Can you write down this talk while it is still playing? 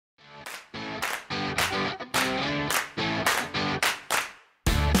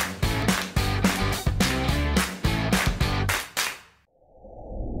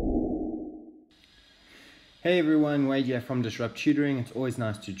Hey everyone, Wade here from Disrupt Tutoring. It's always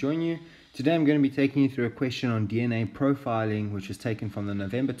nice to join you. Today I'm going to be taking you through a question on DNA profiling, which was taken from the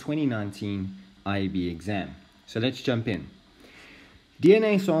November 2019 IEB exam. So let's jump in.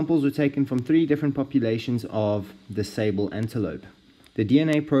 DNA samples were taken from 3 different populations of the sable antelope. The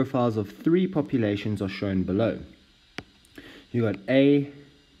DNA profiles of 3 populations are shown below. You got A,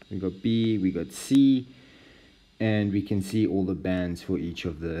 we got B, we got C, and we can see all the bands for each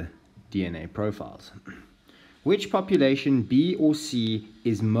of the DNA profiles. Which population, B or C,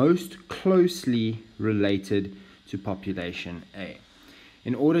 is most closely related to population A?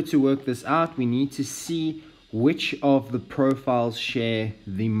 In order to work this out, we need to see which of the profiles share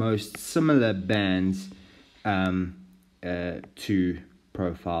the most similar bands to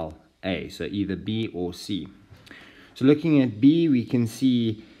profile A, so either B or C. So looking at B, we can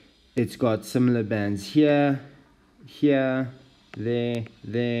see it's got similar bands here, here, there,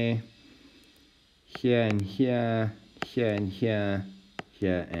 there, here and here, here and here,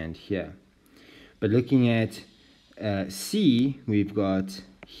 here and here. But looking at C, we've got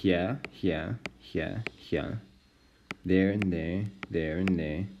here, here, here, here, there and there, there and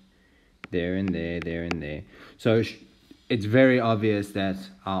there, there and there, there and there. So it's very obvious that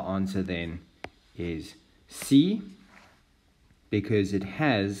our answer then is C, because it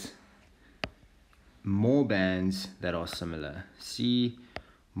has more bands that are similar. C,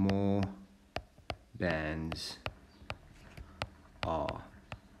 more bands are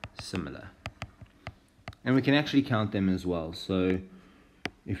similar. And we can actually count them as well. So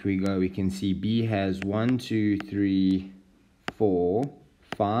if we go, we can see B has 1, 2, 3, 4,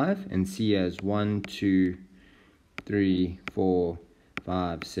 5, and C has 1, 2, 3, 4,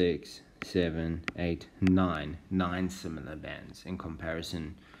 5, 6, 7, 8, 9. 9 similar bands in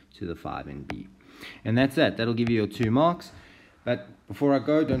comparison to the 5 in B. And that's that. That'll give you your 2 marks. But before I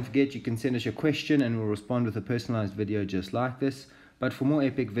go, don't forget you can send us your question and we'll respond with a personalized video just like this. But for more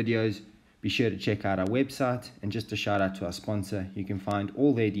epic videos, be sure to check out our website. And just a shout out to our sponsor, you can find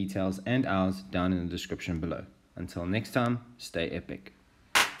all their details and ours down in the description below. Until next time, stay epic.